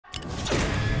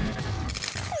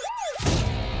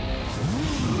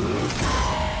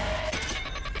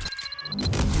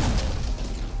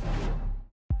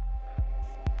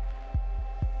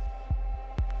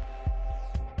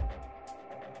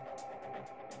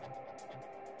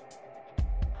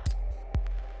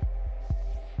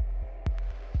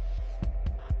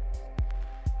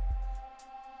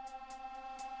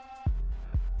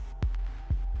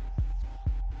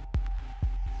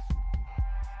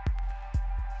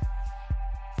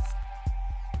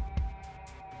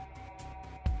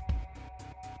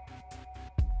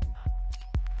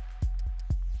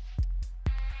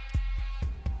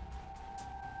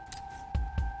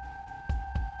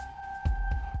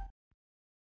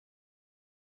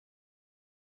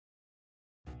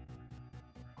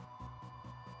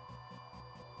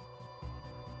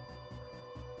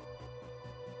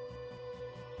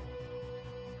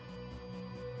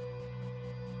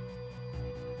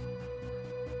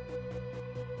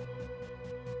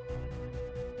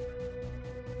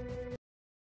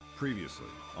Previously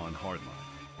on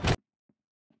Hardline.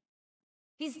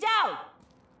 He's down!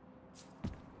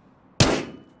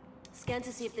 Scan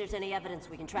to see if there's any evidence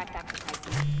we can track back to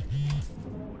Tyson.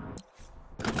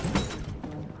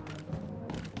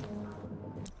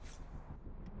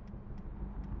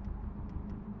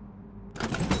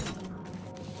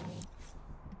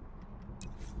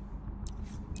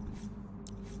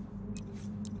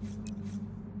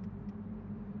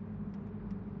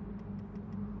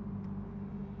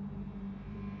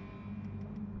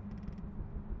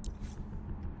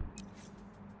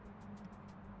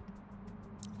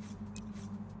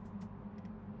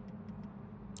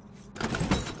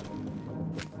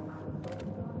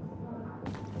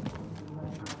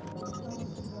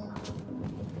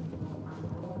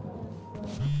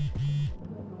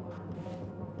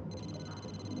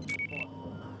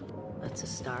 That's a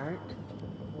start.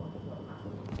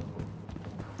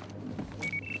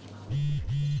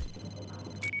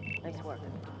 Nice work.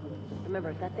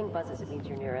 Remember, if that thing buzzes, it means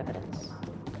you're near evidence.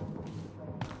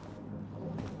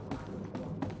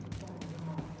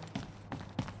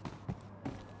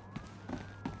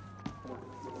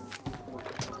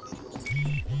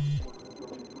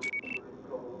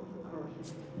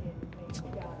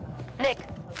 Nick,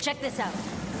 check this out.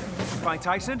 Find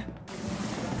Tyson?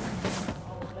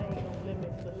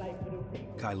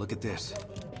 Kai, look at this.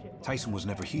 Tyson was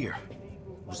never here.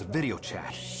 It was a video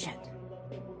chat. Shit.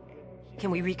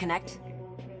 Can we reconnect?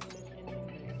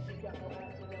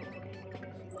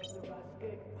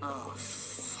 Oh,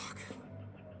 fuck.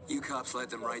 You cops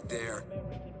led them right there,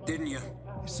 didn't you?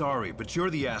 Sorry, but you're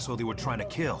the asshole they were trying to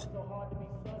kill.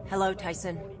 Hello,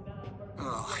 Tyson.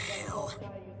 Oh, hell.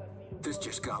 This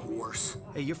just got worse.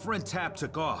 Hey, your friend Tap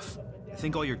took off. I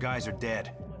think all your guys are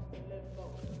dead.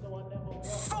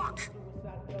 Fuck!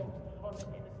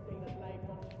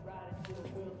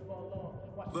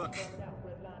 Look,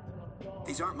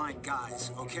 these aren't my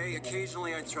guys, okay?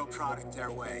 Occasionally I throw product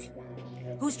their way.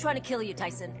 Who's trying to kill you,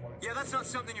 Tyson? Yeah, that's not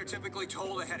something you're typically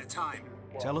told ahead of time.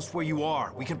 Tell us where you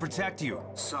are. We can protect you.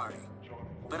 Sorry,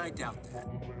 but I doubt that.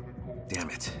 Damn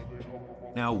it.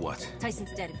 Now what?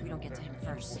 Tyson's dead if we don't get to him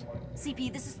first.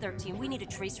 CP, this is 13. We need a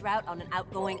trace route on an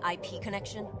outgoing IP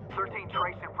connection. 13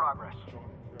 trace in progress.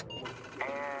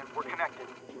 And we're connected.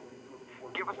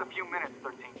 Give us a few minutes,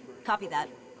 13. Copy that.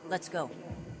 Let's go.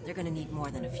 They're gonna need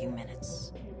more than a few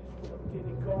minutes.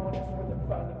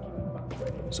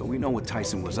 So we know what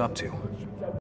Tyson was up to.